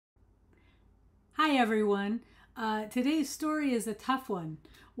Hi everyone. Today's story is a tough one.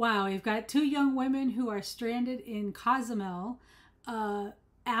 Wow, we've got two young women who are stranded in Cozumel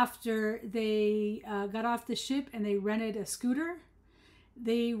after they got off the ship and they rented a scooter.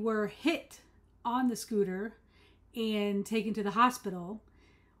 They were hit on the scooter and taken to the hospital.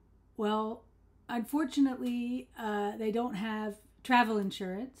 Well, unfortunately, they don't have travel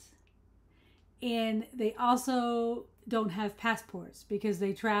insurance, and they also don't have passports because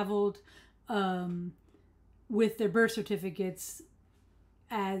they traveled with their birth certificates,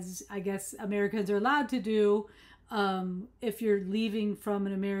 as I guess Americans are allowed to do. If you're leaving from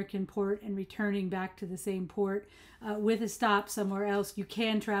an American port and returning back to the same port with a stop somewhere else, you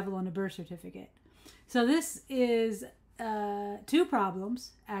can travel on a birth certificate. So this is two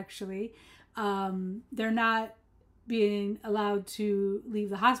problems, actually. They're not being allowed to leave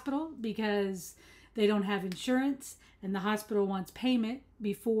the hospital because they don't have insurance, and the hospital wants payment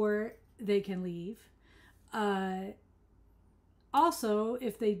before they can leave. Also,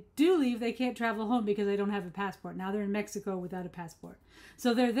 if they do leave, they can't travel home because they don't have a passport. Now they're in Mexico without a passport.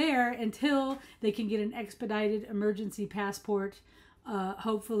 So they're there until they can get an expedited emergency passport,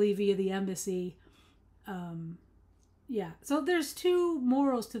 hopefully via the embassy. Yeah, so there's two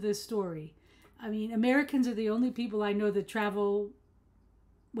morals to this story. I mean, Americans are the only people I know that travel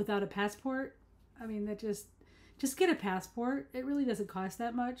without a passport. I mean, that just get a passport. It really doesn't cost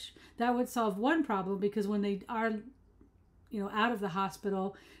that much. That would solve one problem, because when they are, out of the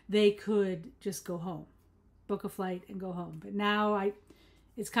hospital, they could just go home, book a flight and go home. But now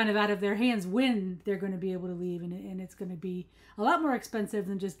it's kind of out of their hands when they're going to be able to leave, and it's going to be a lot more expensive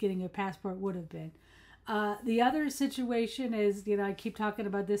than just getting a passport would have been. The other situation is, I keep talking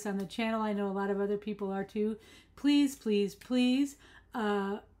about this on the channel. I know a lot of other people are too. Please, please, please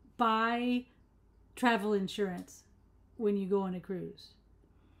buy travel insurance when you go on a cruise.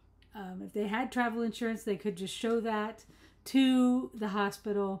 If they had travel insurance, they could just show that to the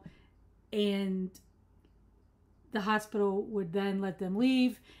hospital, and the hospital would then let them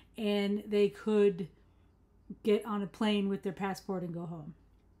leave, and they could get on a plane with their passport and go home.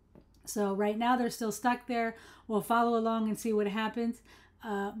 So right now they're still stuck there. We'll follow along and see what happens.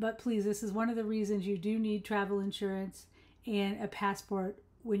 But please, this is one of the reasons you do need travel insurance and a passport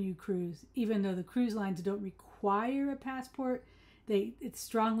when you cruise. Even though the cruise lines don't require a passport, it's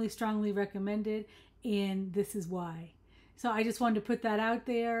strongly recommended, and this is why. So I just wanted to put that out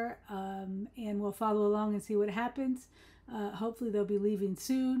there, and we'll follow along and see what happens. Hopefully they'll be leaving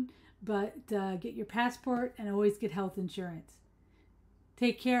soon, but get your passport and always get health insurance.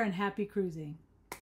 Take care and happy cruising.